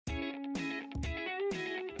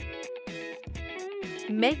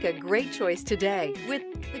Make a great choice today with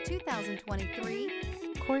the 2023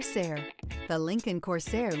 Corsair. The Lincoln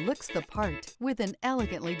Corsair looks the part with an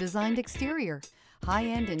elegantly designed exterior.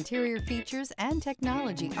 High-end interior features and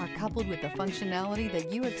technology are coupled with the functionality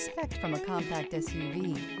that you expect from a compact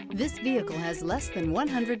SUV. This vehicle has less than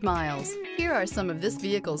 100 miles. Here are some of this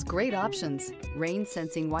vehicle's great options: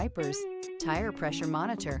 rain-sensing wipers, tire pressure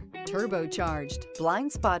monitor, turbocharged,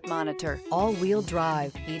 blind spot monitor, all-wheel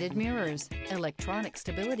drive, heated mirrors, electronic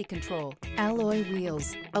stability control, alloy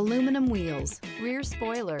wheels, aluminum wheels, rear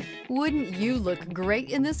spoiler. Wouldn't you look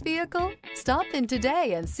great in this vehicle? Stop in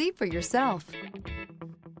today and see for yourself.